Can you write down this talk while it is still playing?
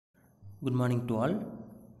Good morning to all.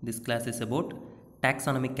 This class is about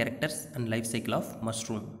taxonomic characters and life cycle of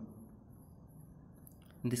mushroom.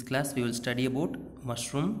 In this class we will study about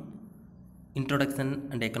mushroom, introduction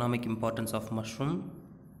and economic importance of mushroom,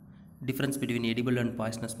 difference between edible and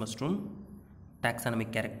poisonous mushroom,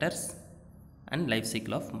 taxonomic characters and life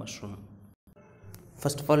cycle of mushroom.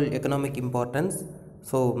 First of all, economic importance.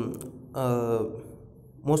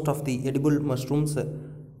 Most of the edible mushrooms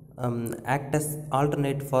act as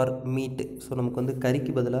alternate for meat. So நமக்கு வந்து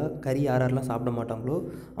கறிக்கு பதிலாக கறி யாரெல்லாம் சாப்பிட மாட்டாங்களோ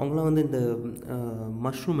அவங்களாம் வந்து இந்த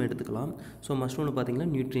மஷ்ரூம் எடுத்துக்கலாம். ஸோ மஷ்ரூமில் பார்த்திங்கன்னா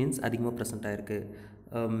நியூட்ரியன்ஸ் அதிகமாக ப்ரெசென்ட் ஆகிருக்கு.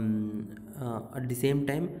 At the same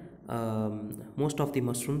time most of the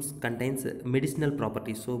mushrooms contains medicinal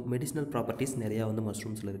properties. So medicinal properties நிறையா வந்து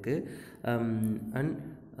மஷ்ரூம்ஸில் இருக்குது. And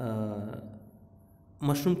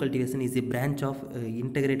mushroom cultivation is a branch of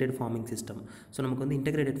integrated farming system. So நமக்கு வந்து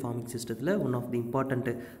integrated farming சிஸ்டத்தில் one of the important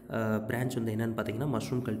branch வந்து என்னென்னு பார்த்தீங்கன்னா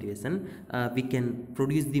mushroom cultivation. we can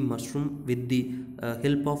produce the mushroom with the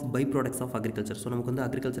help of by products of agriculture. So நமக்கு வந்து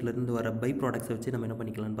அக்ரிகல்ச்சர்லேருந்து வர by ப்ராடக்ட்ஸை வச்சு நம்ம என்ன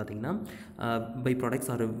பண்ணிக்கலாம்னு பார்த்தீங்கன்னா by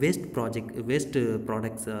products R waste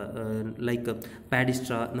products like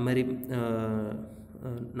பேடிஸ்ட்ரா இந்த மாதிரி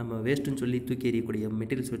நம்ம வேஸ்ட்டுன்னு சொல்லி தூக்கி எறியக்கூடிய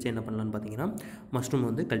மெட்டீரியல்ஸ் வச்சு என்ன பண்ணலான்னு பார்த்தீங்கன்னா மஷ்ரூம்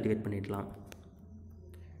வந்து கல்டிவேட் பண்ணிடலாம்.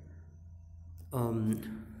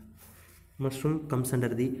 Mushroom comes under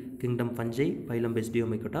the kingdom fungi, phylum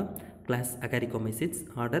Basidiomycota, class Agaricomycetes,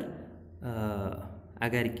 order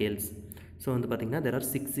Agaricales. So வந்து பார்த்தீங்கன்னா there are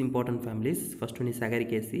 6 important families. First one is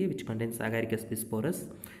Agaricaceae, which contains Agaricus bisporus.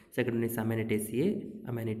 Second one is Amanitaceae,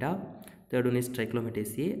 Amanita. Third one is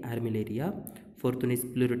Trichometaceae, Armillaria. Fourth one is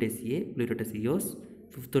Pleurotaceae, Pleurotaceous.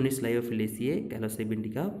 Fifth one is Lyophiliaceae,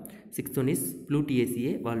 Calosibindica. Sixth one is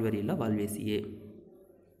Pluteaceae, Valvarilla, Valvaceae.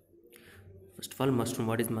 First of all, mushroom.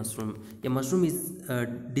 What is mushroom? A mushroom is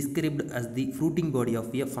described as the fruiting body of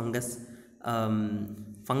a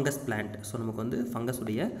fungus plant. So நமக்கு வந்து fungus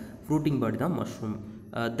உடைய fruiting body தான் mushroom.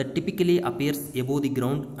 That typically appears above the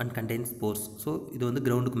ground and contains spores. So இது வந்து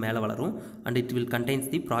groundக்கு மேலே வளரும் and it will contains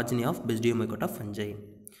the progeny of Basidiomycota fungi.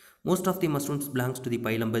 Most of the mushrooms belongs to the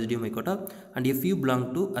phylum Basidiomycota and a few belong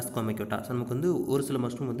to Ascomycota. So நமக்கு வந்து ஒரு சில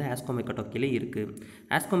mushroom வந்து Ascomycota கீழே இருக்குது.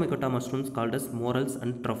 Ascomycota mushrooms called as morels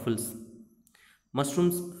and truffles.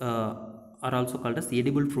 Mushrooms are also called as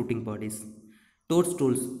edible fruiting bodies.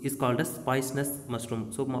 Toadstools is called as poisonous mushroom.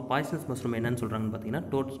 So poisonous mushroom என்னன்னு சொல்கிறாங்கன்னு பார்த்தீங்கன்னா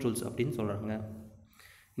toadstools அப்படின்னு சொல்கிறாங்க.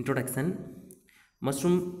 Introduction.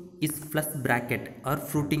 Mushroom is flesh bracket or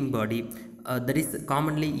fruiting body that is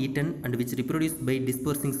commonly eaten and which reproduce by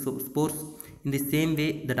dispersing spores in the same way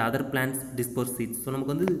that other plants disperse seeds. So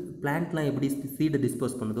நமக்கு வந்து பிளான்ட்லாம் எப்படி சீடை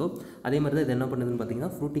dispose பண்ணுதோ அதே மாதிரி தான் இது என்ன பண்ணுதுன்னு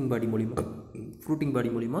பார்த்தீங்கன்னா ஃப்ரூட்டிங் பாடி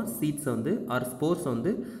மூலிமா சீட்ஸை வந்து ஆர் ஸ்போர்ஸை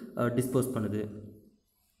வந்து டிஸ்போஸ் பண்ணுது.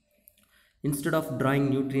 Instead of drawing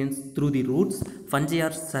nutrients through the roots, fungi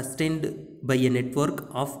are sustained by a network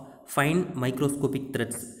of fine microscopic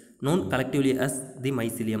threads known collectively as the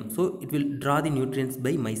mycelium. So it will draw the nutrients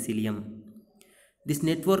by mycelium. This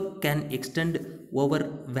network can extend over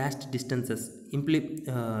vast distances,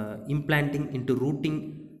 implanting into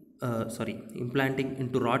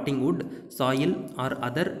rotting wood, soil or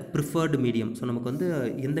other preferred medium. So நமக்கு வந்து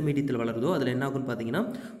எந்த மீடியத்தில் வளருதோ அதில் என்ன ஆகுன்னு பார்த்தீங்கன்னா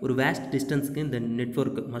ஒரு waste டிஸ்டன்ஸ்க்கு இந்த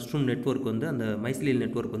நெட்வொர்க் மஷ்ரூம் நெட்வொர்க் வந்து அந்த மைசிலியல்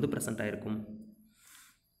நெட்வொர்க் வந்து ப்ரெசென்ட் ஆகிருக்கும்.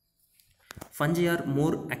 Fungi are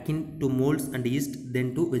more akin to molds and yeast than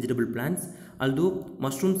to vegetable plants. Although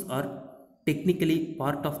mushrooms are technically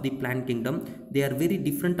part of the plant kingdom, they are very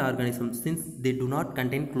different organisms since they do not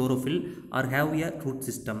contain chlorophyll or have a root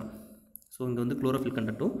system. So இங்கே வந்து chlorophyll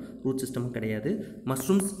கண்டட்டும் root சிஸ்டமும் கிடையாது.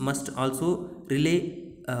 Mushrooms must also rely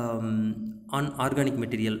on organic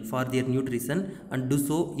material for their nutrition and do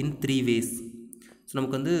so in 3 ways. So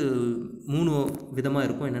நமக்கு வந்து 3 விதமாக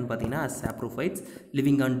இருக்கும். என்னென்னு பார்த்தீங்கன்னா saprophytes,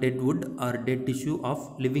 living on dead would R dead tissue of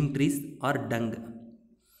living trees are tongue,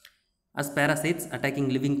 as parasites attacking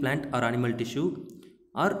living plant or animal tissue,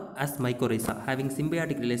 or as mycorrhiza having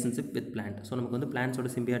symbiotic relationship with plant. So நமக்கு வந்து பிளான்ஸோட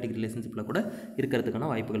symbiotic relationshipல கூட இருக்கிறதுக்கான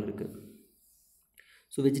வாய்ப்புகள் இருக்குது.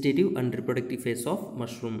 So vegetative and reproductive phase of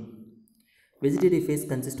mushroom. Vegetative phase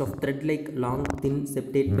consists of thread-like long thin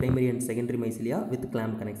septate primary and secondary mycelia with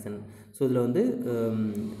clamp connection. So இதில் வந்து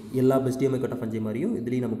எல்லா Basidiomycota fungi மாதிரியும்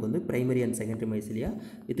இதுலேயும் நமக்கு வந்து primary and secondary mycelia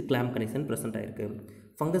with clamp connection present ஆயிருக்கு.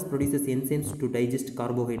 Fungus produces enzymes to digest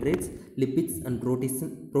carbohydrates, lipids and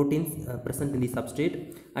proteins present in the substrate,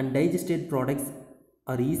 and digested products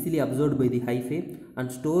are easily absorbed by the hyphae and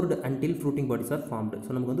stored until fruiting bodies are formed. So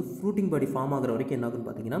நமக்கு வந்து fruiting body form ஆகிற வரைக்கும் என்ன ஆகுன்னு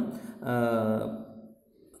பார்த்தீங்கன்னா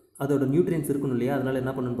அதோட nutrients இருக்கணும் இல்லையா, அதனால்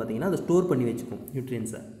என்ன பண்ணணும்னு பார்த்தீங்கன்னா அதை ஸ்டோர் பண்ணி வச்சுக்கும்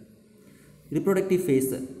நியூட்ரியன்ஸை. Reproductive phase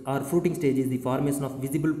or fruiting stage is the formation of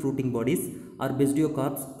visible fruiting bodies or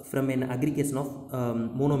basidiocarps from an aggregation of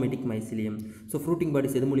monometic mycelium. So fruiting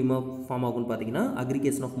bodies எது மூலிமா ஃபார்ம் ஆகும்னு பார்த்தீங்கன்னா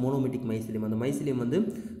aggregation of monometic mycelium. அந்த mycelium வந்து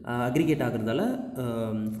aggregate ஆகிறதால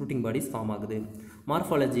fruiting bodies ஃபார்ம் ஆகுது.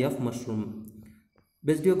 Morphology of mushroom.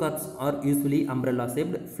 Basidiocarps are usually umbrella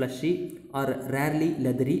shaped, fleshy or rarely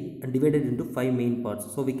leathery and divided into 5 main parts.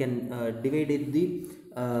 So we can divide the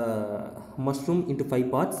mushroom into 5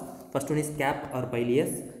 parts. First one is cap or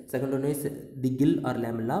pileus, second one is the gill or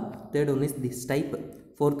lamella, third one is the stipe,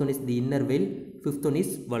 fourth one is the inner veil, fifth one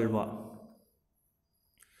is vulva.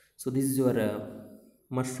 So this is your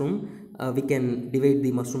mushroom. We can divide the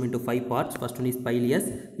mushroom into 5 parts. First one is pileus,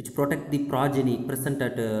 which protect the progeny present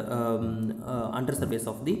at under surface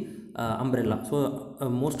of the umbrella. So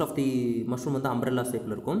most of the mushroom வந்து umbrella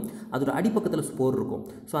shapeல இருக்கும். அதோட அடிப்பக்கத்தில் spore இருக்கும்.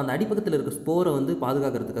 So அந்த அடிப்பக்கத்தில் இருக்க ஸ்போரை வந்து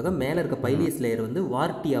பாதுகாக்கிறதுக்காக மேலே இருக்க பைலியஸ் லேயர் வந்து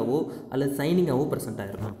வார்ட்டியாவோ அல்லது சைனிங்காவோ ப்ரெசென்ட்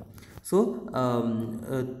ஆகிருக்கும். So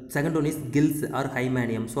second one is gills or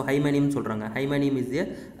hymenium. So hymenium சொல்கிறாங்க. Hymenium is a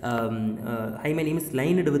hymenium is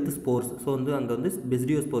lined with spores. So வந்து அங்கே வந்து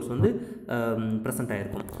basidiospores வந்து present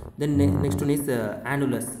ஆகிருக்கும். Then next one is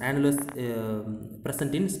annulus. Annulus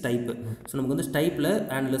present in stipe. So நமக்கு வந்து stipeல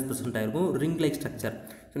annulus present ஆகிருக்கும், ring like structure.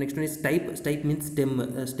 So next one is stipe. Stipe means stem.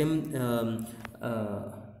 Stem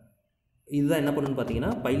இதுதான் என்ன பண்ணுன்னு பார்த்தீங்கன்னா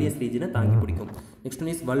பைலியஸ் ரீஜனை தாங்கி பிடிக்கும். Next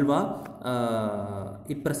one is vulva.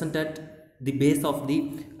 It present at the base of the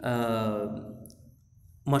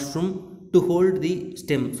mushroom to hold the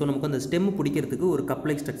stem. So நமக்கு அந்த stem பிடிக்கிறதுக்கு ஒரு கப்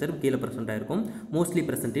லைக் ஸ்ட்ரக்சர் கீழே ப்ரெசென்ட் ஆகிருக்கும். Mostly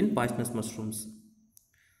present in poisonous mushrooms.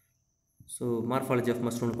 So morphology of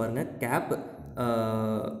மஷ்ரூம்னு பாருங்கள். கேப்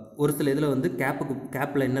ஒரு சில இதில் வந்து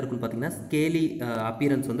கேப்பில் என்ன இருக்குன்னு பார்த்தீங்கன்னா ஸ்கேலி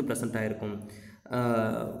அப்பியரன்ஸ் வந்து ப்ரெசென்ட் ஆகிருக்கும்.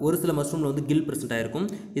 ஒரு சில மஷ்ரூமில் வந்து கில் ப்ரெசென்ட் ஆகிருக்கும்.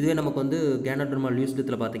 இதுவே நமக்கு வந்து கேனோடர்மல்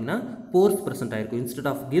யூஸ்டத்தில் பார்த்தீங்கன்னா போர்ஸ் ப்ரெசென்ட் ஆகிருக்கும். Instead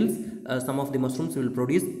of kills some of the mushrooms will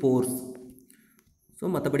produce force. So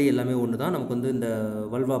மற்றபடி எல்லாமே ஒன்று தான். நமக்கு வந்து இந்த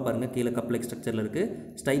வல்வா பாருங்கள் கீழே கப் லைக் ஸ்ட்ரக்சரில் இருக்குது.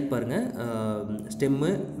 ஸ்டைப் பாருங்கள், ஸ்டெம்மு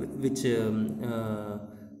விச்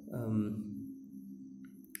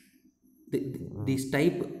தி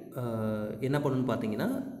ஸ்டைப் என்ன பண்ணணும்னு பார்த்தீங்கன்னா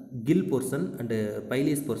கில் போர்ஷன் அண்டு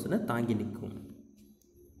பைலியஸ் போர்ஷனை தாங்கி நிற்கும்.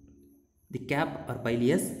 The cap or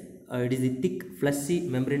pileus, it is a thick, fleshy,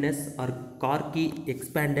 membranous or corky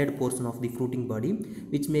expanded portion of the fruiting body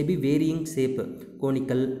which may be varying shape,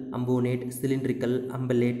 conical, ambonate, cylindrical,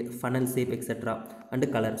 umbellate, funnel shape etc. and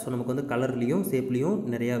color. So நமக்கு வந்து கலர்லேயும் ஷேப்லேயும்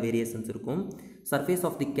நிறையா variations இருக்கும். Surface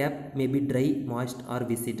of the cap may be dry, moist or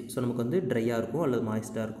viscid. So நமக்கு வந்து ட்ரையாக இருக்கும் அல்லது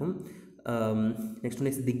மாய்ஸ்டாக இருக்கும். Next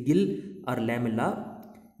one is the gill or lamella.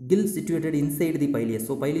 Gill situated inside the pileus.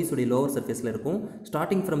 So pileus உடைய lower surfaceல இருக்கும்.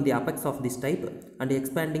 Starting from the apex of the stipe and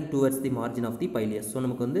expanding towards the margin of the pileus. So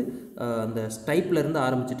நமக்கு வந்து அந்த ஸ்டைப்ல இருந்து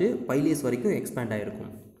ஆரம்பிச்சிட்டு pileus வரைக்கும் expand ஆகிருக்கும்.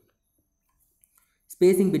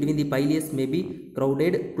 Spacing between the pileus may be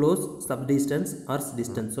crowded, close, subdistance or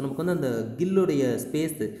distance. So நமக்கு வந்து அந்த கில்லுடைய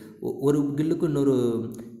ஸ்பேஸ் ஒரு கில்லுக்கும் இன்னொரு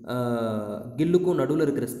கில்லுக்கும் நடுவில்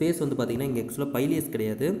இருக்கிற ஸ்பேஸ் வந்து பார்த்திங்கன்னா இங்கே ஆக்சுவலாக பைலியஸ்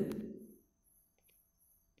கிடையாது.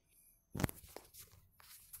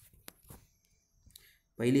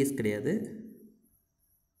 பைலியஸ் கிடையாது,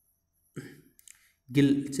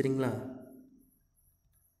 கில். சரிங்களா?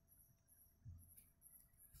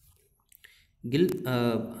 கில்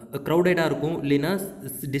க்ரௌடடாக இருக்கும், இல்லைன்னா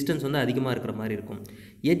டிஸ்டன்ஸ் வந்து அதிகமாக இருக்கிற மாதிரி இருக்கும்.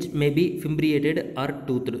 Edge maybe ஃபிம்ப்ரியேட்டட் R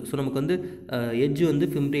toothed. So நமக்கு வந்து எட்ஜ் வந்து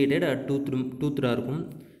ஃபிம்ப்ரியேட்டட் ஆர் டூத்டாக இருக்கும்,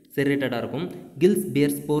 செரேட்டடாக இருக்கும். Kills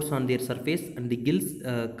pier spores on their surface and the kills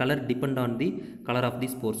colour depend on the colour of the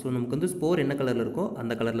spore. So நமக்கு வந்து ஸ்போர் என்ன கலரில் இருக்கோ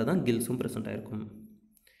அந்த கலரில் தான் கில்ஸும் ப்ரெசென்ட் ஆகிருக்கும்.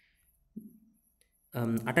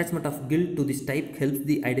 attachment of gill to the stipe helps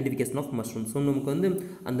the identification of mushroom. So நமக்கு வந்து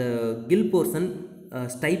அந்த கில் போர்ஷன்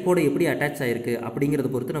ஸ்டைப்போட எப்படி அட்டாச் ஆகிருக்கு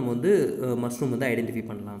அப்படிங்கிறத பொறுத்து நம்ம வந்து மஷ்ரூம் வந்து ஐடென்டிஃபை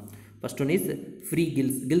பண்ணலாம். First one is free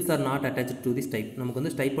kills. Kills R not attach to the ஸ்டைப். நமக்கு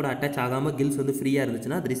வந்து ஸ்டைப்போட அட்டாச் ஆகாமல் கில்ஸ் வந்து ஃப்ரீயாக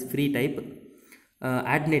இருந்துச்சுன்னா that is free type.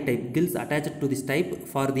 ஆட்னேட் type, kills attach to the ஸ்டைப்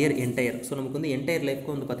for their entire. So நமக்கு வந்து என்டையர்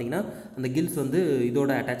லைஃப்க்கு வந்து பார்த்திங்கன்னா அந்த கில்ஸ் வந்து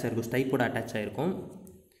இதோட அட்டாச் ஆகிருக்கும், ஸ்டைப்போட அட்டாச் ஆகிருக்கும்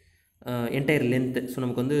என்டையர் லென்த். ஸோ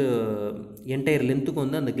நமக்கு வந்து என்டையர் லென்த்துக்கு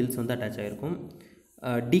வந்து அந்த கில்ஸ் வந்து அட்டாச் ஆகிருக்கும்.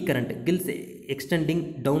 டீகரண்ட், kills extending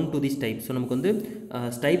down to the ஸ்டைப். So நமக்கு வந்து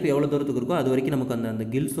ஸ்டைப் எவ்வளோ தூரத்துக்கு இருக்கோ அது வரைக்கும் நமக்கு அந்த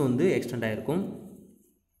கில்ஸும் வந்து எக்ஸ்டெண்ட் ஆகிருக்கும்.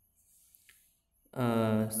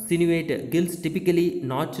 சினுவேட், kills typically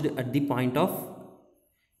நாச்டு at the point of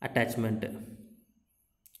attachment.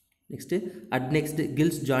 Next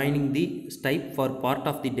kills joining the ஸ்டைப் for part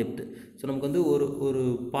of the depth. So நமக்கு வந்து ஒரு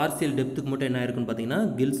பார்சியல் டெப்த்துக்கு மட்டும் என்ன ஆயிருக்குன்னு பார்த்தீங்கன்னா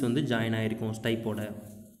கில்ஸ் வந்து ஜாயின் ஆகிருக்கும் ஸ்டைப்போட.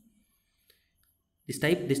 தி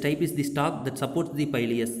ஸ்டைப் is the stock that supports the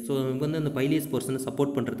பைலியஸ். So நமக்கு வந்து அந்த பைலியஸ் போர்ஷனை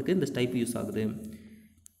சப்போர்ட் பண்ணுறதுக்கு இந்த ஸ்டைப் யூஸ் ஆகுது.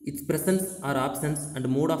 Its presence or absence and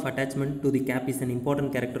mode of attachment to the cap is an important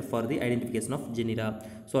character for the identification of genera.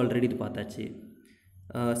 So already இது பார்த்தாச்சு.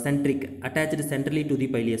 Centric attached centrally to the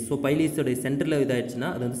pileus. So pileus உடைய சென்டரில் இதாகிடுச்சுன்னா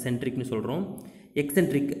அது வந்து சென்ட்ரிக்னு சொல்கிறோம்.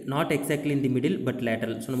 Eccentric not exactly in the middle but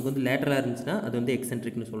lateral. So நமக்கு வந்து லேட்டராக இருந்துச்சுன்னா அது வந்து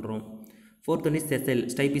எக்ஸென்ட்ரிக்னு சொல்கிறோம். Fourth one is sessile.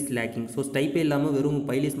 Stipe is lacking. So ஸ்டைப்பே இல்லாமல் வெறும்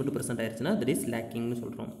pileus மட்டும் ப்ரெசென்ட் ஆயிடுச்சுன்னா that is lackingனு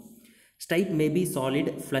சொல்கிறோம். Stipe may be solid,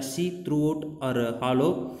 fleshy throughout or hollow,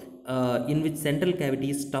 in which central cavity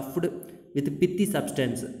is stuffed with pithy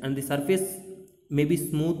substance and the surface may be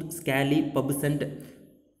smooth, scaly, pubescent,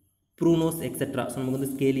 prunose, etc. So நமக்கு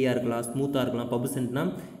வந்து ஸ்கேலியாக இருக்கலாம், ஸ்மூத்தாக இருக்கலாம். பபுசென்ட்னா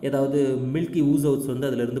ஏதாவது milky ஊஸ் outs வந்து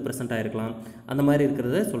அதிலிருந்து present ஆகிருக்கலாம். அந்த மாதிரி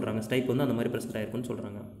இருக்கிறத சொல்கிறாங்க. ஸ்டைப் வந்து அந்த மாதிரி ப்ரெசென்ட் ஆகிருக்குன்னு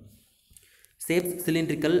சொல்கிறாங்க. Shapes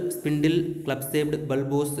cylindrical, spindle, club shaped,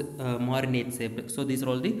 bulbous, marionette shaped. So these are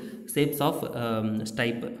all the shapes of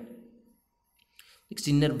stipe. Next,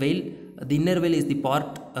 inner veil. The inner veil is the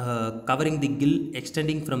part covering the gill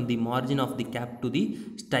extending from the margin of the cap to the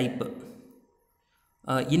stipe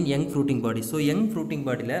in young fruiting body. So young fruiting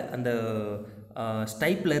body la and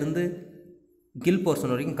stipe la irundhu gill portion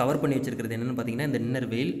varaikkum cover panni vechirukkiradhu enna nu pathina இந்த inner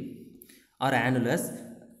veil or annulus.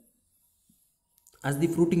 As the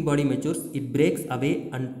fruiting body matures, it breaks away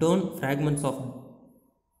and turn fragments of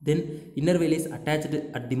then inner veil is attached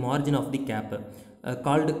at the margin of the cap,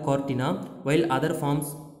 called cortina, while other forms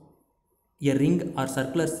a ring or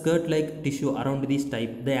circular skirt like tissue around the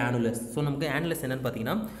stipe, the annulus. So நமக்கு annulus என்னன்னு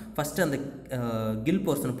பார்த்தீங்கன்னா first அந்த kill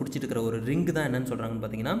போர்ஷனை பிடிச்சிட்டு இருக்கிற ஒரு ring தான் என்னன்னு சொல்கிறாங்கன்னு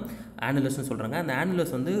பார்த்தீங்கன்னா annulus சொல்கிறாங்க. அந்த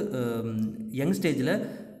annulus வந்து யங் ஸ்டேஜில்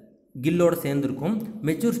கில்லோட சேர்ந்துருக்கும்,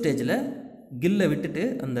 மெச்சூர் ஸ்டேஜில் கில்லை விட்டுட்டு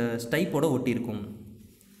அந்த ஸ்டைப்போட ஒட்டியிருக்கும்.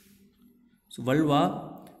 So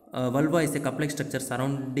vulva is a cup-like structure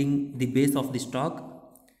surrounding the base of the stalk.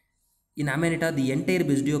 In Amanita, the entire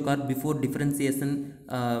basidiocarp before differentiation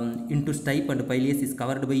into stipe and pileus is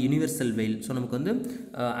covered by universal veil. So நமக்கு வந்து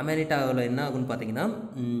அமெனிட்டாவில் என்ன ஆகுன்னு பார்த்தீங்கன்னா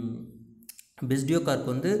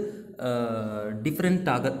பெசிடியோகார்ப் வந்து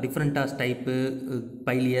டிஃப்ரெண்ட்டாக ஸ்டைப்பு,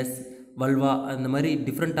 பைலியஸ், வல்வா அந்த மாதிரி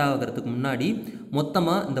டிஃப்ரெண்ட் ஆகிறதுக்கு முன்னாடி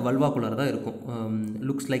மொத்தமாக இந்த வல்வாக்குள்ளார தான் இருக்கும்.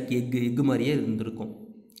 லுக்ஸ் லைக் எக்கு மாதிரியே இருந்திருக்கும்.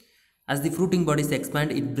 As the fruiting bodies expand,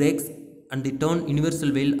 it breaks and the turn universal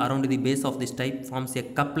veil around the base of the stipe forms a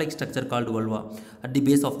cup-like structure called vulva at the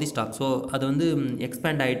base of the stalk. So அது வந்து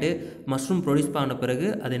expand ஆகிட்டு mushroom produce பண்ண பிறகு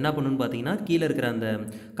அது என்ன பண்ணுன்னு பார்த்தீங்கன்னா கீழே இருக்கிற அந்த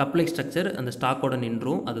கப்-லைக் ஸ்ட்ரக்சர் அந்த ஸ்டாக்கோட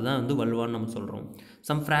நின்றும், அதுதான் வந்து வல்வான்னு நம்ம சொல்கிறோம்.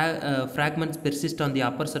 Some fragments persist on the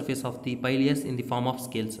upper surface of the pileus in the form of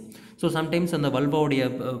scales. So sometimes அந்த வல்வாவுடைய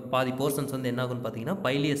பாதி போர்ஷன்ஸ் வந்து என்ன ஆகுன்னு பார்த்தீங்கன்னா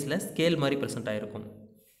பைலியஸில் ஸ்கேல் மாதிரி ப்ரெசென்ட் ஆகிருக்கும்.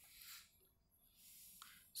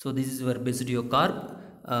 So this is your basidiocarp.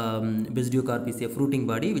 Basidiocarp is a fruiting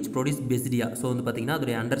body which produce basidia. So வந்து பார்த்தீங்கன்னா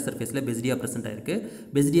அதோடைய அண்டர் சர்ஃபேஸில் பெசிடியா ப்ரெசென்ட் ஆயிருக்கு.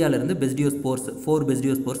 பெசிடியாவிலேருந்து பெசிடியோஸ்போர்ஸ் 4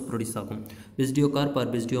 பெசிடியோஸ்போர்ஸ் ப்ரொடியூஸ் ஆகும். Basidiocarp or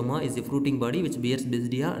basidioma is a fruiting body which bears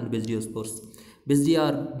basidia and besidiospores. Basidia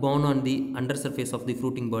are born on the under surface of the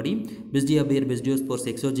fruiting body. Basidia bear besidiospores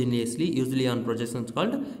exogenously, usually on projections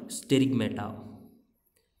called sterigmata.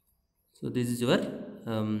 So this is your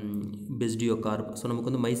basidiocarp. So நமக்கு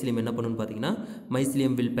வந்து mycelium என்ன பண்ணணும்னு பார்த்தீங்கன்னா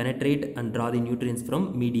mycelium will penetrate and draw the nutrients from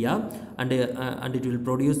media and it will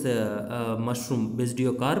produce mushroom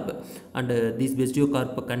basidiocarp and this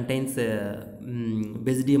basidiocarp contains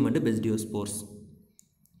basidium and basidiospores.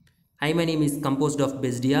 Hymenaeum is composed of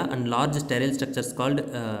basidia and large sterile structures called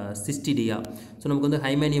cystidia. So நமக்கு வந்து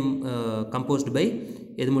ஹைமேனியம் composed by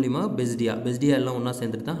எது மூலிமா பெசிடியா எல்லாம் ஒன்றா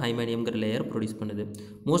சேர்ந்துட்டு தான் ஹைமேனியம்ங்கிற layer produce பண்ணுது.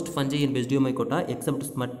 Most ஃபஞ்சை in பெசிடியோமைகோட்டா accept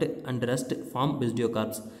smut and rust form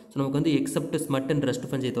பெசிடியோகார்ப்ஸ். So நமக்கு வந்து எக்ஸப்ட் ஸ்மட் அண்ட் ரஸ்ட்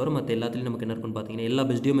ஃபஞ்சை தவிர மற்ற எல்லாத்துலேயும் நமக்கு என்ன இருக்குன்னு பார்த்தீங்கன்னா எல்லா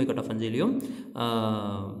பெசிடியோமைகோட்டா ஃபஞ்சையிலையும்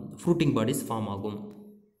ஃப்ரூட்டிங் பாடிஸ் ஃபார்ம் ஆகும்.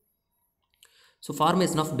 So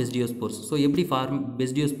formation of பெசிடியோஸ்போர்ஸ். ஸோ எப்படி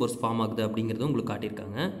பெசிடியோஸ்போர்ஸ் ஃபார்ம் ஆகுது அப்படிங்கிறத உங்களுக்கு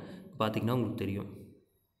காட்டியிருக்காங்க, பார்த்தீங்கன்னா உங்களுக்கு தெரியும்.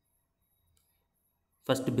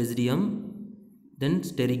 ஃபஸ்ட்டு பெசிடியம், தென்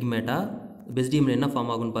ஸ்டெரிக்மேட்டா. பெசிடியமில் என்ன ஃபார்ம்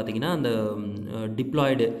ஆகும்னு பார்த்தீங்கன்னா அந்த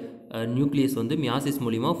டிப்ளாய்டு நியூக்ளியஸ் வந்து மியாசிஸ்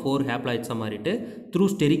மூலிமா 4 ஹேப்ளாய்ட்ஸாக மாறிட்டு த்ரூ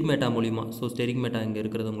ஸ்டெரிக்மேட்டா மூலிமா. ஸோ ஸ்டெரிக்மேட்டா இங்கே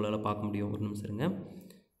இருக்கிறத உங்களால் பார்க்க முடியும், ஒரு நிமிஷம் இருங்க.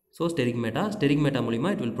 ஸோ ஸ்டெரிக்மேட்டா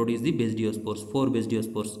மூலிமா it will produce the பெசிடியோஸ்போர்ஸ், 4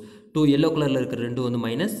 பெசிடியோஸ்போர்ஸ். 2 yellow கலரில் இருக்கிற 2 வந்து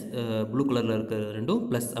மைனஸ், ப்ளூ கலரில் இருக்கிற 2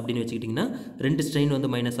 ப்ளஸ் அப்படின்னு வச்சுக்கிட்டிங்கன்னா 2 ஸ்ட்ரெயின்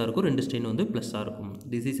வந்து மைனஸாக இருக்கும், 2 ஸ்ட்ரெயின் வந்து ப்ளஸ்ஸாக இருக்கும்.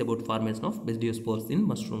 This is about formation of பெசிடியோஸ்போர்ஸ் in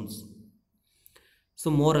mushrooms. So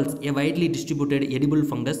morels, a widely distributed edible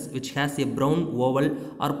fungus which has a brown oval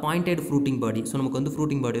or pointed fruiting body. So நமக்கு வந்து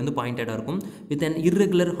fruiting body வந்து pointed-ஆ இருக்கும் with an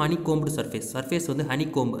irregular honeycombed surface வந்து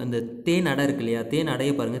honeycomb. அந்த தேன் அடை இருக்கு இல்லையா, தேன்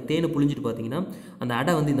அடையை பாருங்கள், தேனை புழிஞ்சிட்டு பார்த்தீங்கன்னா அந்த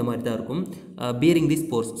அடை வந்து இந்த மாதிரி தான் இருக்கும். bearing these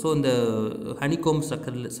spores. ஸோ இந்த honeycomb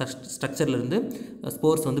ஸ்ட்ரக்சர்லேருந்து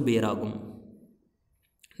ஸ்போர்ஸ் வந்து bear ஆகும்.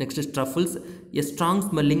 Next is truffles, a strong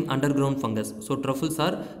smelling underground fungus. So truffles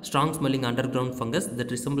are strong smelling underground fungus that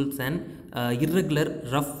resembles an irregular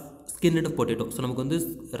rough skinned potato. So நமக்கு வந்து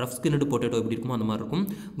rough skinned potato எப்படி இருக்குமோ அந்த மாதிரி இருக்கும்.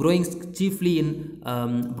 Growing chiefly in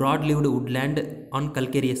broad leaved woodland on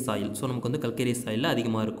calcareous soil. So நமக்கு வந்து calcareous soil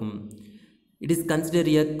அதிகமாக இருக்கும். It is considered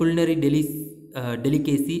a culinary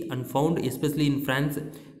delicacy and found especially in France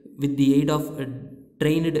with the aid of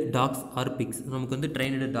trained dogs or pigs. நமக்கு வந்து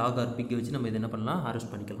trained dog or pig வச்சு நம்ம இதை என்ன பண்ணலாம்,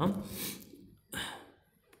 ஹார்வெஸ்ட் பண்ணிக்கலாம்.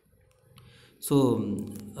 ஸோ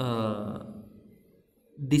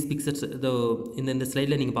these pictures இந்த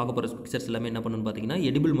ஸ்லைடில் நீங்கள் பார்க்க போகிற பிக்சர்ஸ் எல்லாமே என்ன பண்ணணும்னு பார்த்தீங்கன்னா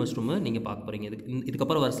எடிபிள் மஷ்ரூமை நீங்கள் பார்க்க போகிறீங்க.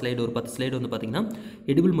 இதுக்கப்புறம் வர ஸ்லைடு ஒரு 10 ஸ்லைடு வந்து பார்த்தீங்கன்னா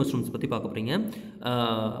எடிபிள் மஷ்ரூம்ஸ் பற்றி பார்க்க போகிறீங்க.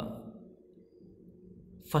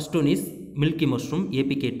 First one is milky mushroom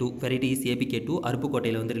APK2, variety is APK2,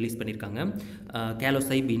 அருப்புக்கோட்டையில் வந்து ரிலீஸ் பண்ணியிருக்காங்க.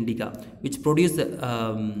 கேலோசைப் Indica which produce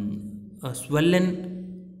swollen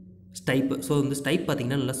ஸ்டைப். So இந்த ஸ்டைப்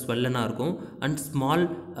பார்த்திங்கன்னா நல்லா ஸ்வெல்லனாக இருக்கும். அண்ட் ஸ்மால்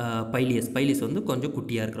பைலியஸ் வந்து கொஞ்சம்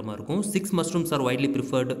குட்டியாக இருக்கிற மாதிரி இருக்கும். 6 mushrooms R widely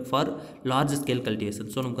preferred for large scale cultivation.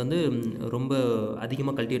 So நமக்கு வந்து ரொம்ப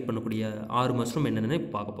அதிகமாக கல்டிவேட் பண்ணக்கூடிய 6 மஷ்ரூம் என்னென்னு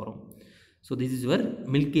பார்க்க போகிறோம். So this is your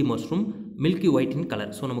milky mushroom, milky white in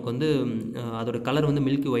colour. So நமக்கு வந்து அதோட கலர் வந்து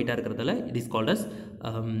மில்கி ஒயிட்டாக இருக்கிறதால it is called as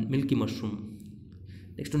milky mushroom.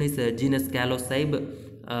 Next one is genus கேலோசைப்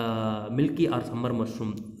milky R summer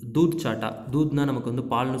mushroom. தூத் சாட்டா, தூத்னா நமக்கு வந்து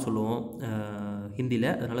பால்னு சொல்லுவோம் ஹிந்தியில்,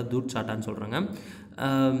 அதனால் தூத் சாட்டான்னு சொல்கிறாங்க.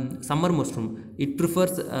 Summer mushroom it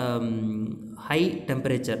prefers high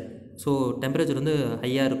temperature. So temperature வந்து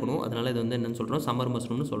ஹையாக இருக்கணும், அதனால் இது வந்து என்னென்னு சொல்கிறோம், சம்மர்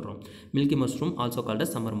மஷ்ரூம்னு சொல்கிறோம். Milky mushroom also called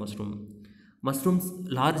as summer mushroom. Mushrooms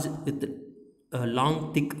large with long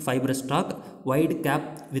thick fibrous stock, white gap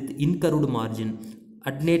with இன்கர்வ்டு margin,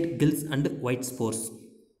 adnate gills and white spores.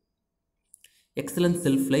 Excellent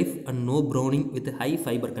shelf life and no browning with high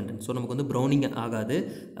fiber content. So நமக்கு வந்து browning ஆகாது,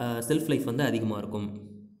 self life வந்து அதிகமாக இருக்கும்.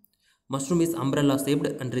 Mushroom is umbrella shaped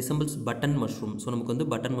and resembles button mushroom. So நமக்கு வந்து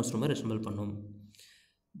button மஷ்ரூமை resemble பண்ணும்.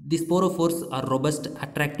 தி ஸ்போரோஃபோர்ஸ் R robust,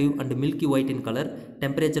 attractive and milky white in colour.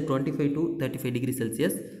 Temperature 25 to 35 degrees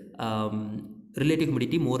Celsius. Relative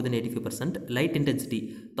humidity more than 85%. Light intensity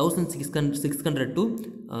 1600 to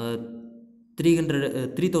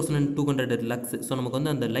 3200 lux. So நமக்கு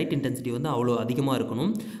வந்து அந்த light intensity வந்து அவ்வளோ அதிகமாக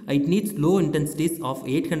இருக்கணும். It needs low intensities of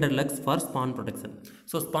 800 lux for span production.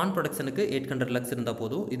 So span ப்ரொடக்ஷனுக்கு 800 lux இருந்தால்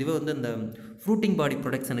போதும். இதுவே வந்து அந்த fruiting body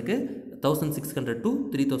ப்ரொடக்ஷனுக்கு 1600 to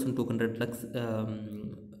 3200 lux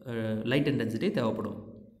light intensity தேவைப்படும்.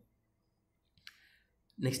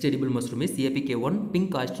 Next edible mushroom is APK1,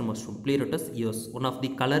 pink oyster mushroom, Pleurotus eos, one of the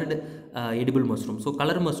colored edible mushroom. So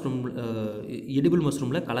color mushroom, edible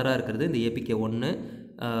mushroomல கலராக இருக்கிறது இந்த APK1.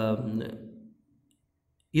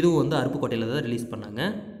 இதுவும் வந்து அருப்புக்கோட்டையில் தான் ரிலீஸ் பண்ணாங்க.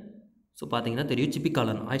 ஸோ பார்த்தீங்கன்னா தெரியும், சிப்பி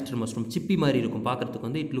காளான் ஆயிஸ்டர் மஷ்ரூம், சிப்பி மாதிரி இருக்கும் பார்க்குறதுக்கு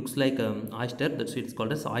வந்து. It looks like oyster, that's it's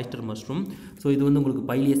called as oyster mushroom. So இது வந்து உங்களுக்கு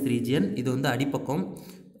பைலியஸ் ரீஜியன். இது வந்து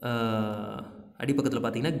அடிப்பக்கத்தில்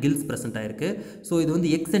பார்த்தீங்கன்னா கில்ஸ் ப்ரெசென்ட் ஆகிருக்கு. ஸோ இது வந்து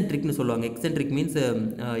எக்ஸென்ட்ரிக்னு சொல்லுவாங்க. Eccentric means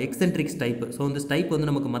eccentric ஸ்டைப். ஸோ இந்த ஸ்டைப் வந்து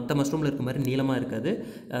நமக்கு மற்ற மஷ்ரூமில் இருக்க மாதிரி நீளமாக இருக்காது,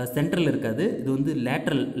 சென்ட்ரல் இருக்காது. இது வந்து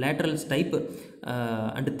லேட்ரல் ஸ்டைப்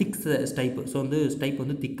அண்ட் திக் ஸ்டைப். ஸோ வந்து ஸ்டைப்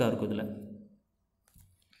வந்து திக்காக இருக்கும் இதில்.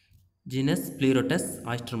 Genus Pleurotus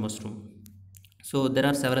oyster mushroom. So there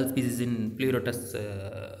are several species in Pleurotus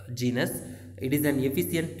genus. It is an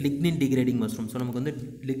efficient lignin degrading mushroom. So நமக்கு வந்து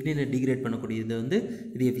லிக்னினை டிகிரேட் பண்ணக்கூடியது வந்து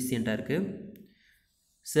இது எஃபிஷியண்ட்டாக இருக்குது.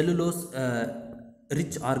 Cellulose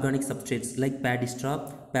rich organic substrates like paddy straw,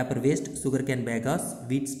 paper waste, sugarcane bagasse,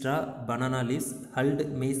 wheat straw, banana leaves, hulled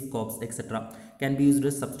maize cobs, etc. can be used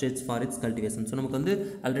as substrates for its cultivation. So நமக்கு வந்து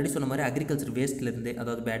already சொன்ன மாதிரி அக்ரிகல்ச்சர் வேஸ்ட்லேருந்து,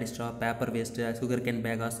 அதாவது Bedi straw, paper waste, sugarcane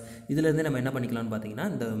பேகாஸ், இதுலேருந்து நம்ம என்ன பண்ணிக்கலாம்னு பார்த்தீங்கன்னா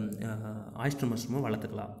இந்த ஆயிஸ்டர் மஷ்ரூமை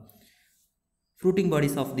வளர்த்துக்கலாம். Fruiting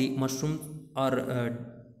bodies of the mushroom R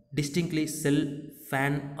distinctly cell,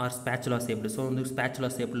 fan or spatula shaped. So வந்து ஸ்பேச்சுலா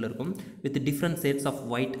ஷேப்பில் இருக்கும் with different shades of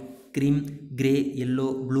white, cream, grey, yellow,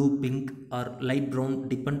 blue, pink or light brown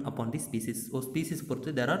depend upon the species. So species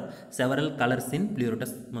பொறுத்து there are several colors in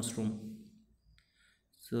Pleurotus mushroom.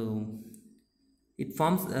 So it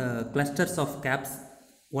forms clusters of caps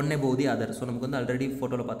one above the other. So நமக்கு வந்து already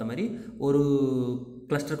ஃபோட்டோவில் பார்த்த மாதிரி ஒரு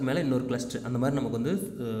கிளஸ்டருக்கு மேலே இன்னொரு cluster, அந்த மாதிரி நமக்கு வந்து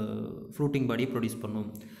ஃப்ரூட்டிங் பாடியை ப்ரொடியூஸ் பண்ணும்.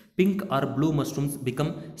 Pink R blue mushrooms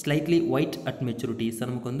become slightly white at maturity. So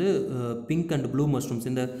நமக்கு வந்து பிங்க் அண்ட் ப்ளூ மஷ்ரூம்ஸ்,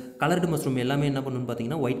 இந்த கலர்டு மஷ்ரூம் எல்லாமே என்ன பண்ணணும்னு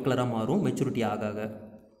பார்த்தீங்கன்னா ஒயிட் கலராக மாறும் மெச்சூரிட்டி ஆக.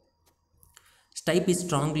 ஸ்டைப் is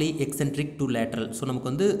strongly eccentric to lateral. So நமக்கு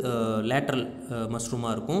வந்து லேட்ரல்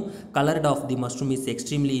மஷ்ரூமாக இருக்கும். Coloured of the mushroom is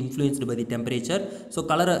extremely influenced by the temperature. So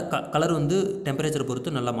colour வந்து டெம்பரேச்சரை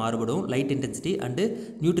பொறுத்து நல்லா மாறுபடும். Light intensity and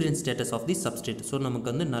நியூட்ரியன் status of the substrate. So நமக்கு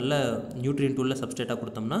வந்து நல்ல நியூட்ரியன்ட் உள்ள சப்ஸ்ட்ரேட்டாக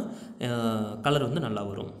கொடுத்தோம்னா கலர் வந்து நல்லா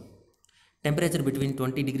வரும். Temperature between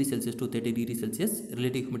 20 degrees Celsius to 30 degrees Celsius,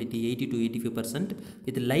 relative humidity 80 to 85%,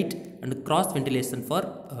 with light and cross ventilation for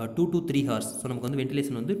 2 to 3 hours. So நமக்கு வந்து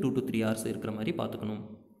வென்டிலேஷன் வந்து 2 to 3 hours இருக்கிற மாதிரி பார்த்துக்கணும்.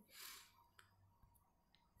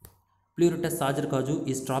 Pleurotus sajarkaju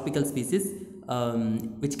is tropical species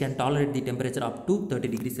which can tolerate the temperature up to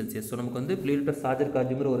 30 degrees Celsius. So நமக்கு வந்து Pleurotus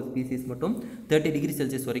sajarkajuங்கிற ஒரு species மட்டும் 30 degrees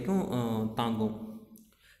Celsius வரைக்கும் தாங்கும்.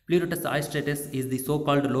 Pleurotus aistratus is the so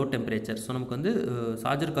called low temperature. So நமக்கு வந்து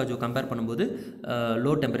சாஜர்காஜு கம்பேர் பண்ணும்போது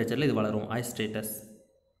லோ டெம்பரேச்சரில் இது வளரும் aistratus.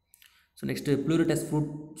 So next Pleurotus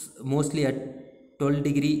fruits mostly at 12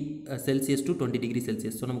 degree Celsius to 20 degree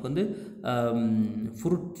Celsius. So நமக்கு வந்து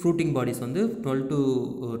ஃப்ரூட்டிங் பாடிஸ் வந்து 12 to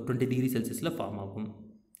 20 degree Celsiusல ஃபார்ம் ஆகும்.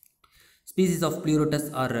 Species of Pleurotus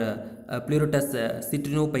are Pleurotus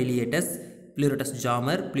citrinophyllatus, Pleurotus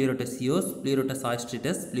jammer, Pleurotus eos, Pleurotus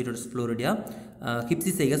aistratus, Pleurotus florida,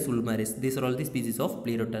 Hypsisagus ulmaris. These are all the species of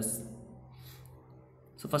Pleurotus.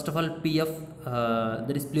 So first of all, PF,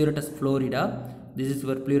 that is Pleurotus florida. This is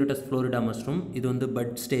your Pleurotus florida mushroom. இது வந்து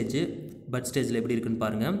but ஸ்டேஜில் எப்படி இருக்குன்னு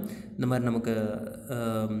பாருங்கள். இந்த மாதிரி நமக்கு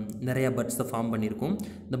நிறையா பட்ஸை ஃபார்ம் பண்ணியிருக்கும்.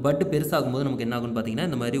 இந்த பட்டு பெருசாகும்போது நமக்கு என்ன ஆகும்னு பார்த்தீங்கன்னா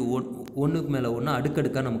இந்த மாதிரி ஒன்றுக்கு மேலே ஒன்று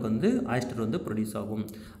அடுக்கடுக்காக நமக்கு வந்து ஆயிஸ்டர் வந்து ப்ரொடியூஸ் ஆகும்.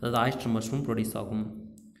 அதாவது ஆயிஸ்டர் மஷ்ரூம் ப்ரொடியூஸ் ஆகும்.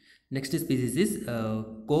 Next species is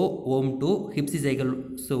co-home to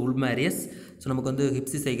Hypsisagus ulmaris. So நமக்கு வந்து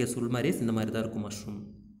Hypsisagus ulmaris இந்த மாதிரி தான் இருக்கும் mushroom.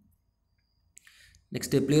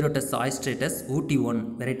 Next Pleurotus aistratus ஊட்டி1,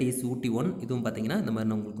 variety is ஊட்டி1. இதுவும் பார்த்தீங்கன்னா இந்த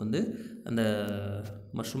மாதிரி உங்களுக்கு வந்து அந்த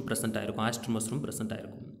மஷ்ரூம் ப்ரெசென்ட் ஆகிருக்கும், ஆயிஸ்டர் மஷ்ரூம் ப்ரெசென்ட்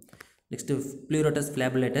ஆகிருக்கும். Next Pleurotus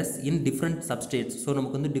flabellatus in different சப்ஸ்டேட்ஸ். So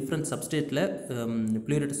நமக்கு வந்து டிஃப்ரெண்ட் சப்ஸ்டேட்டில்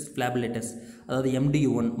Pleurotus flabellatus, அதாவது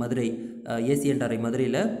MDU1 மதுரை, ACNRI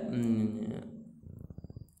மதுரையில்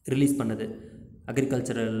ரிலீஸ் பண்ணது,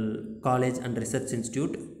 agricultural college and research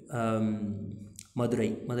institute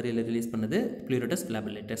மதுரையில் ரிலீஸ் பண்ணது Pleurotus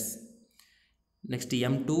flabellatus. Next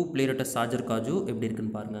M2 Pleurotus sajarkaju எப்படி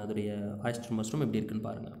இருக்குன்னு பாருங்கள், அதோடைய ஆயிஸ்டர் மஷ்ரூம் எப்படி இருக்குன்னு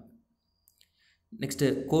பாருங்கள். Next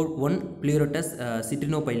code 1 Pleurotus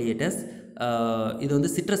citrinophyllatus. இது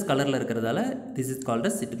வந்து சிட்ரஸ் கலரில் இருக்கிறதால this is called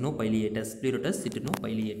as citrinophyllatus, Pleurotus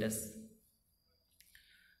citrinophyllatus.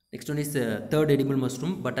 Next one is third edible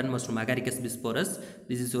mushroom, button mushroom, Agaricus bisporus.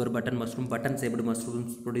 This is your button mushroom, button shaped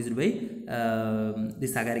mushrooms produced by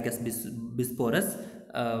this Agaricus bisporus.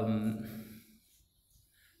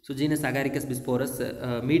 So genus Agaricus bisporus,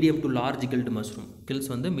 medium to large gilled mushroom. Kills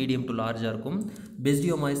வந்து medium to large இருக்கும்.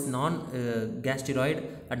 Basidioma is non-gasteroid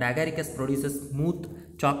and Agaricus produces smooth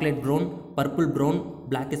chocolate brown, purple brown,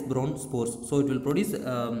 blackish brown spores. So it will produce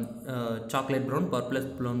chocolate brown, purplish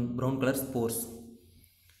brown color spores.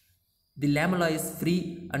 The lamella is free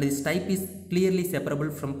and this type is clearly separable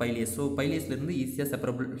from pileus. So pileus இருந்து ஈஸியாக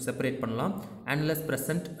separate பண்ணலாம். Annulus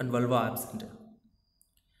present and vulva absent.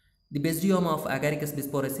 The basidioma of Agaricus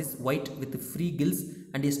bisporus is white with free gills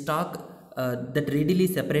and a stalk that readily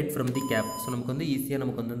separate from the cap. So நமக்கு வந்து ஈஸியாக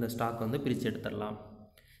நமக்கு வந்து இந்த stock வந்து பிரித்து எடுத்துடலாம்.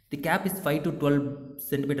 The cap is 5 to 12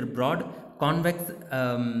 cm broad, convex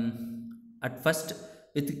at first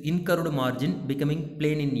with incurved margin, becoming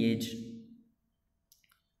plain in age.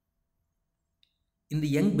 In the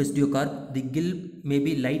young basidiocarp, the gill may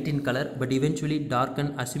be light in color but eventually darken,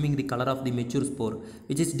 assuming the color of the mature spore,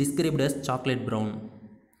 which is described as chocolate brown.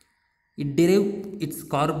 It derives its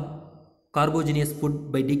carbogenous food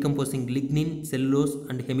by decomposing lignin, cellulose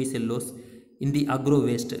and hemicellulose in the agro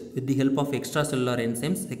waste with the help of extracellular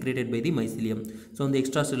enzymes secreted by the mycelium. So the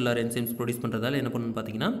extracellular enzymes produce பண்ணுறதால என்ன பண்ணணும்னு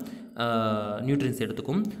பார்த்தீங்கன்னா nutrients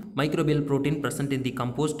எடுத்துக்கும். Microbial protein present in the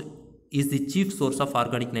compost is the chief source of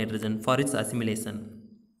organic nitrogen for its assimilation.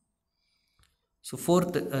 So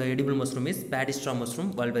fourth edible mushroom is paddy-straw mushroom,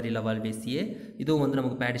 Valvarilla valvaceae. இதுவும் வந்து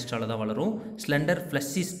நமக்கு paddy-strawல தான் வளரும். Slender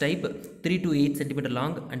fleshy type, 3 to 8 cm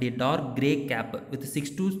long and a dark grey cap with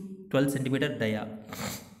 6 to 12 cm dia.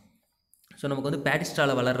 So நமக்கு வந்து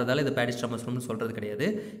paddy-strawல வளர்றதால இது paddy-straw mushroomனு சொல்கிறது கிடையாது.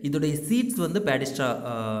 இதோடைய சீட்ஸ் வந்து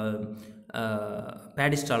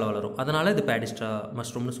paddy-strawல வளரும், அதனால் இது paddy-straw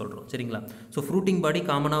மஷ்ரூம்னு சொல்கிறோம். சரிங்களா? ஸோ ஃப்ரூட்டிங் பாடி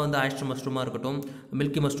காமனாக வந்து ஆயிஸ்டர் மஷ்ரூமாக இருக்கட்டும்,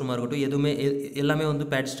 மில்கி மஷ்ரூமாக இருக்கட்டும், எதுவுமே எல்லாமே வந்து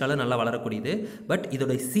paddy-strawல நல்லா வளரக்கூடியது. பட்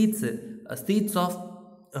இதோடைய seeds of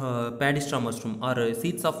paddy-straw mushroom or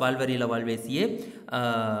seeds of Valvarilla valvaceae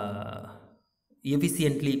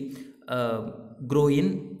efficiently grow in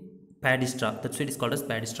paddy-straw. That's why it is called as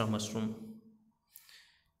paddy-straw mushroom.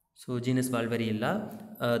 So genus Valvarilla,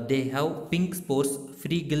 they have pink spores,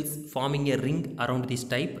 free gills forming a ring around this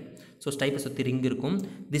type. So type is a ring irukum.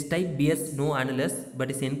 This type bears no annulus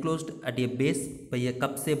but is enclosed at a base by a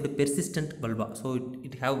cup-shaped persistent vulva. So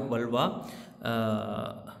it have vulva.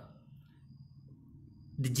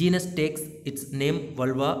 The genus takes its name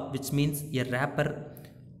vulva, which means a wrapper,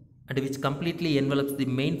 and which completely envelops the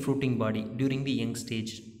main fruiting body during the young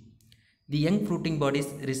stage. The young fruiting bodies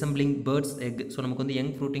resembling bird's egg. So நமக்கு வந்து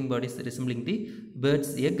young fruiting bodies resembling the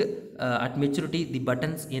bird's egg. At maturity the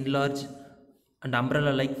buttons enlarge and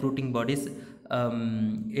umbrella like fruiting bodies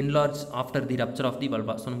enlarge after the rupture of the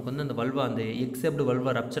vulva. So நமக்கு வந்து அந்த vulva அந்த accept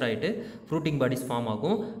vulva rupture ஆகிட்டு fruiting bodies form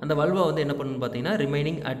ஆகும். அந்த vulva வந்து என்ன பண்ணணும்னு பார்த்தீங்கன்னா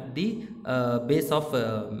remaining at the base of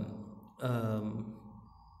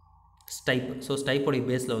ஸ்டைப். So ஸ்டைப்போடைய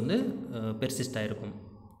பேஸில் வந்து பெர்சிஸ்ட் ஆகிருக்கும்.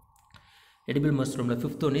 edible mushroom. The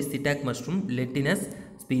fifth one is Sitak mushroom, Letinus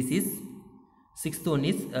species. Sixth one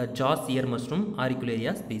is Jaws ear mushroom,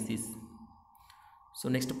 Auricularia species. So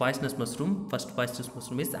next poisonous mushroom. First poisonous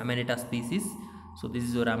mushroom is Amanita species. So this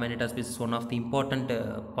is your Amanita species, one of the important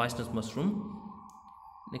poisonous mushroom.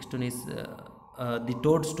 Next one is the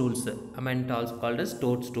toadstools. Amanita also called as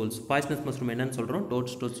toadstools. Poisonous mushroom enna solrom,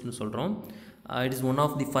 toadstools nu solrom. It is one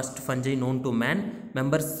of the first fungi known to man.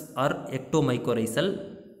 Members are ectomycorrhizal.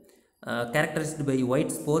 Characterized by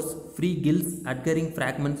white spores, free gills, adhering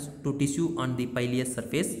fragments to tissue on the pileus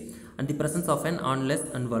surface, and the presence of an annulus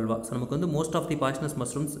and vulva. So நமக்கு வந்து most of the poisonous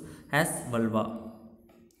mushrooms has vulva.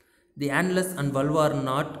 The annulus and vulva are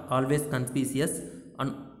not always conspicuous on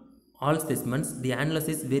all specimens. The annulus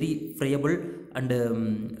is very friable and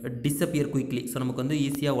disappear quickly. So நமக்கு வந்து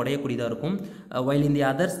ஈஸியாக உடையக்கூடியதாக இருக்கும். While in the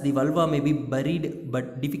others the vulva may be buried but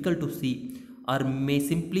difficult to see or may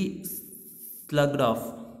simply slugged off.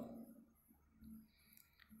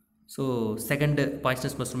 So second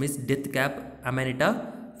poisonous mushroom is death cap, Amanita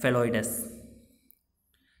phalloides.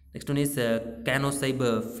 Next one is Canocybe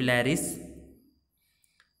filaris.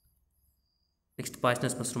 Next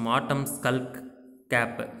poisonous mushroom, autumn skulk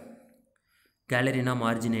cap, Galerina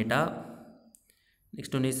marginata.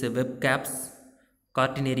 Next one is web caps,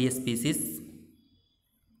 Cartinarius species.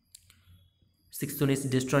 Sixth one is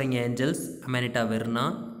destroying angels, Amanita verna.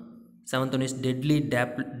 Seventh one is deadly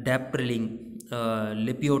dappling,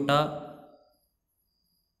 Lepiota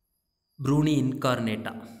Bruni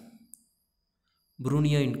incarnata.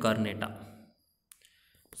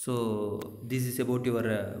 So this is about your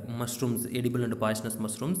mushrooms, edible and poisonous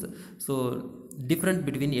mushrooms. So different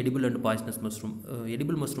between edible and poisonous mushroom.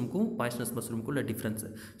 Edible mushroom ku poisonous mushroom ku difference.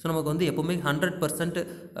 So நமக்கு வந்து எப்பவுமே 100%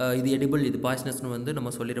 இது edible இது poisonous னு வந்து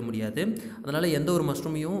நம்ம சொல்லிட முடியாது. அதனால எந்த ஒரு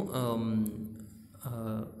மஷ்ரூமையும்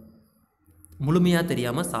முழுமையாக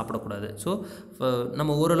தெரியாமல் சாப்பிடக்கூடாது. ஸோ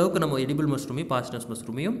நம்ம ஓரளவுக்கு நம்ம edible மஷ்ரூமையும் poisonous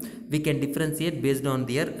மஷ்ரூமையும் we can differentiate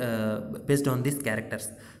based on these characters.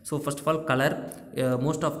 So first of all, color.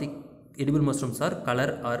 Most of the edible mushrooms are color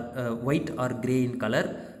or white or grey in color.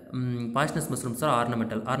 Poisonous mushrooms R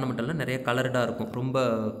ஆர்னமெண்டல்னால் நிறைய கலர்டாக இருக்கும், ரொம்ப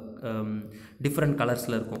different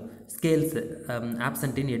கலர்ஸில் இருக்கும். Scales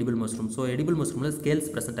absent in edible mushroom. So edible மஷ்ரூமில் scales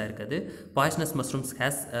present ஆகிருக்காது. Poisonous mushrooms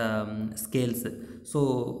has scales. So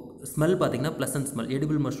smell பார்த்திங்கன்னா pleasant smell.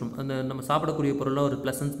 Edible mushroom அந்த நம்ம சாப்பிடக்கூடிய பொருளில் ஒரு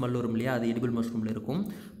ப்ளசன்ட் ஸ்மெல் வரும் இல்லையா, அது எடிபிள் மஷ்ரூமில் இருக்கும்.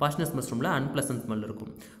 பாய்சனஸ் மஷ்ரூமில் அன்ப்ளசன்ட் ஸ்மெல்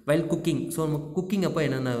இருக்கும். While cooking. ஸோ நம்ம குக்கிங் அப்போ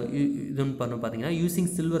என்னென்ன இதுன்னு பண்ணோம் பார்த்தீங்கன்னா,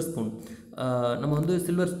 யூஸிங் சில்வர் ஸ்பூன். நம்ம வந்து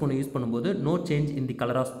சில்வர் ஸ்பூனை யூஸ் பண்ணும்போது no change in the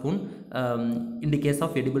colour half spoon in the case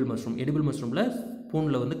of edible mushroom. Edible மஷ்ரூமில்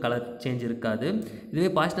ஸ்பூனில் வந்து கலர் சேஞ்ச் இருக்காது. இதுவே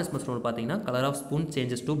பாய்சனஸ் மஷ்ரூமில் பார்த்தீங்கன்னா colour half spoon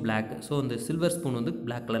changes to black. So இந்த சில்வர் ஸ்பூன் வந்து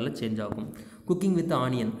பிளாக் கலரில் சேஞ்ச் ஆகும். Cooking with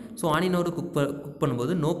onion. So ஆனியனோட cook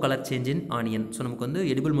பண்ணும்போது no colour change in onion. So நமக்கு வந்து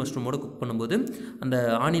எடிபிள் மஷ்ரூமோட குக் பண்ணும்போது அந்த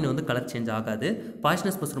ஆனியன் வந்து கலர் சேஞ்ச் ஆகாது.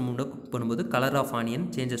 பாய்சனஸ் மஷ்ரூமோட குக் பண்ணும்போது colour half onion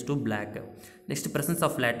changes to black. Next presence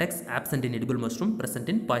of LaTeX absent in edible mushroom, present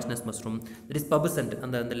in poisonous mushroom. That is பபசன்ட்.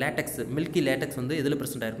 அந்த LaTeX milky LaTeX வந்து எதில்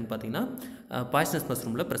பிரசன்ட் ஆயிருக்குன்னு பார்த்தீங்கன்னா பாய்சனஸ்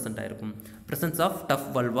மஷ்ரூமில் பிரசன்ட் ஆயிருக்கும். Presence of tough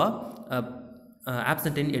vulva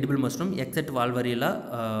absent in edible mushroom except வால்வரியிலா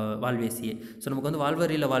வால்வேசியே. So நமக்கு வந்து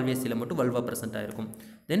வால்வரியிலா வால்வேசியில் மட்டும் vulva present ஆகிருக்கும்.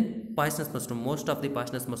 தென் poisonous mushroom. Most of the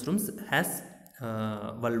poisonous mushrooms has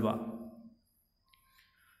vulva.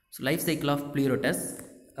 So life cycle of Pleurotus.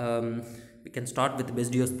 We can start with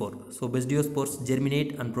Bestiospore. So Bestiospores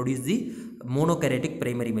germinate and produce the monokaryotic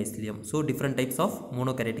primary mycelium. So different types of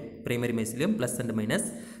monokaryotic primary mycelium, plus and minus.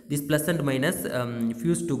 This plus and minus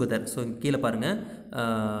fuse together. So கீழே பாருங்க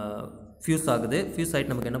fuse ஆகுது. fuse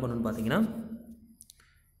ஆகிட்டு நமக்கு என்ன பண்ணணும்னு பார்த்தீங்கன்னா,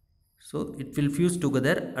 so it will fuse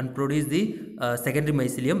together and produce the secondary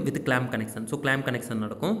mycelium with clamp connection. So clamp connection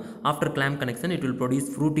நடக்கும். After clamp connection it will produce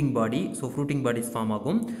fruiting body. So fruiting bodies form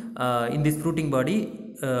ஆகும். In this fruiting body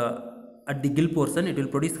at the gill portion it will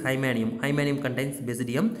produce hymanium. Hymanium contains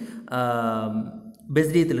basidium.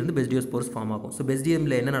 பெஸ்டியத்திலிருந்து பெஸ்டியோஸ்போர்ஸ் form ஆகும். So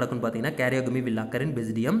பெஸ்டியமில் என்ன நடக்கும்னு பார்த்தீங்கன்னா, கேரியோகமி will occur in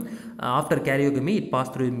பெஸ்டியம். After கேரியோகமி it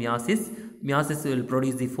pass through meiosis meiosis will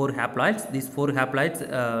produce the 4 haploids. These 4 haploids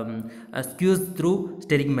skews through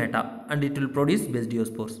stigmata and it will produce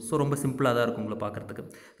basidiospores. So ரொம்ப சிம்பிளாக தான் இருக்கும் உங்களை பார்க்குறதுக்கு.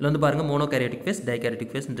 இதில் வந்து பாருங்கள் மோனோகேரியோட்டிக் ஃபேஸ்,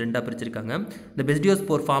 டைகேரியோட்டிக் ஃபேஸ் ரெண்டாக பிரிச்சிருக்காங்க. இந்த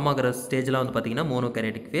பெசிடியோஸ்போர் ஃபார்ம் ஆகிற ஸ்டேஜ்லாம் வந்து பார்த்தீங்கன்னா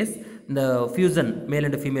மோனோகேரியோட்டிக் ஃபேஸ். இந்த fusion male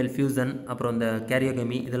and female fusion அப்புறம் இந்த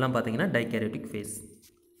கேரியோகமி இதெல்லாம் பார்த்தீங்கன்னா dikaryotic face.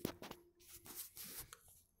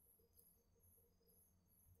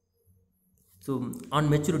 So on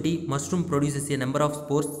maturity, mushroom produces a number of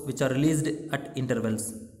spores which are released at intervals.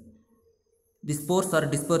 The spores are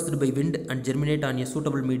dispersed by wind and germinate on a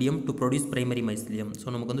suitable medium to produce primary mycelium. So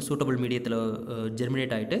நமக்கு வந்து suitable mediaத்தில்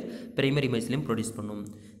germinate ஆகிட்டு primary mycelium produce பண்ணும்.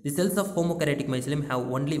 The cells of homokaryotic mycelium have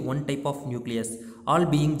only one type of nucleus, all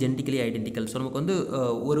being genetically identical. So நமக்கு வந்து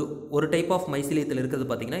ஒரு type of மைசிலியத்தில் இருக்கிறது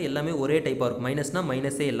பார்த்தீங்கன்னா எல்லாமே ஒரே டைப்பாக இருக்கும். மைனஸ்னால்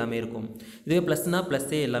மைனஸே எல்லாமே இருக்கும், இதுவே ப்ளஸ்னால்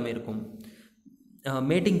ப்ளஸ்ஸே எல்லாமே இருக்கும்.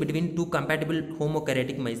 Mating between two compatible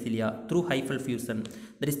homokaryotic mycelia through hyphal fusion,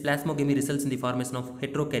 that is plasmogamy, results in the formation of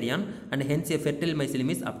heterokaryon and hence a fertile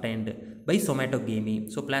mycelium is obtained by somatogamy.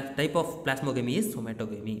 So type of plasmogamy is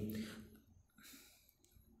somatogamy.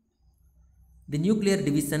 The nuclear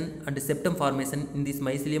division and septum formation in this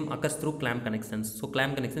mycelium occurs through clamp connections. So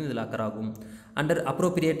clamp connection idhula occur agum. Under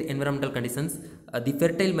appropriate environmental conditions, the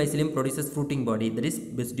fertile mycelium produces fruiting body, that is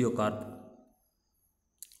basidiocarp.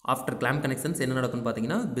 After clamp connections என்ன நடக்கும்னு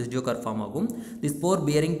பார்த்தீங்கன்னா basidiocarp form ஆகும். The spore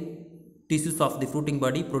bearing tissues of the fruiting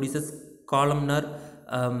body produces columnar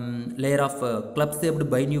layer of club shaped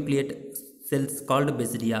binucleate cells called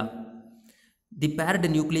basidia. The paired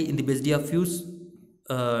nuclei in the basidia fuse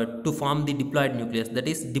to form the diploid nucleus, that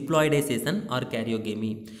is diploidization or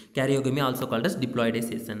karyogamy. Karyogamy also called as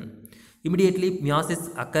diploidization. Immediately meiosis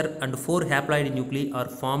occur and 4 haploid nuclei are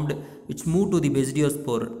formed which move to the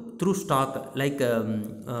basidiospore through stalk like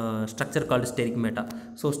structure called stigmata.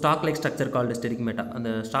 So stalk like structure called stigmata. And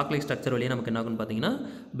the stalk like structure வழியா நமக்கு என்ன ஆகும்னு பார்த்தீங்கன்னா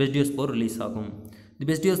basidiospore release ஆகும். The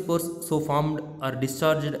basidiospores so formed are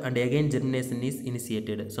discharged and again germination is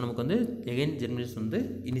initiated. So நமக்கு வந்து again germination வந்து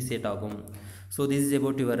initiate ஆகும். So this is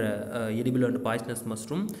about your edible and poisonous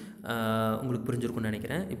mushroom. உங்களுக்கு புரிஞ்சிருக்கும்னு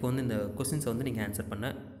நினைக்கிறேன். இப்போ வந்து இந்த கொஸ்டின்ஸை வந்து நீங்கள் ஆன்சர் பண்ண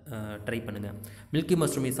ட்ரை பண்ணுங்கள். Milky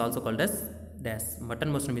mushroom is also called as days.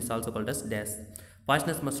 Mutton mushroom is also called as days.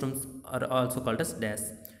 Poisonous mushrooms are also called as days.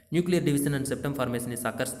 Nuclear division and septum formation is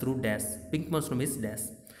occurs through days. Pink mushroom is days.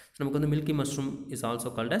 So நமக்கு வந்து milky mushroom is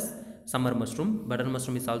also called as summer mushroom. Button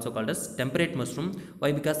mushroom is also called as temperate mushroom. Why?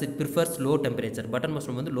 Because it prefers low temperature. Button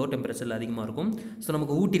mushroom வந்து low temperature அதிகமாக இருக்கும். So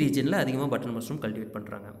நமக்கு ஊட்டி ரீஜனில் அதிகமாக button mushroom cultivate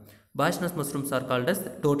பண்ணுறாங்க. Poisonous mushrooms are called as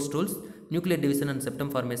toadstools. Nuclear division and septum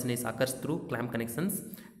formation is occurs through clamp connections.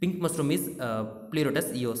 Pink mushroom is Pleurotus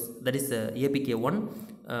eos, that is APK1.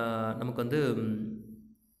 நமக்கு வந்து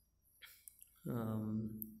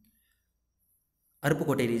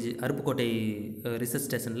Aruppukottai research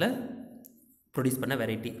ஸ்டேஷனில் produce பண்ண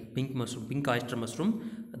variety pink mushroom, pink oyster mushroom,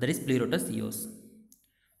 that is Pleurotus eos.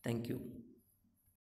 Thank you.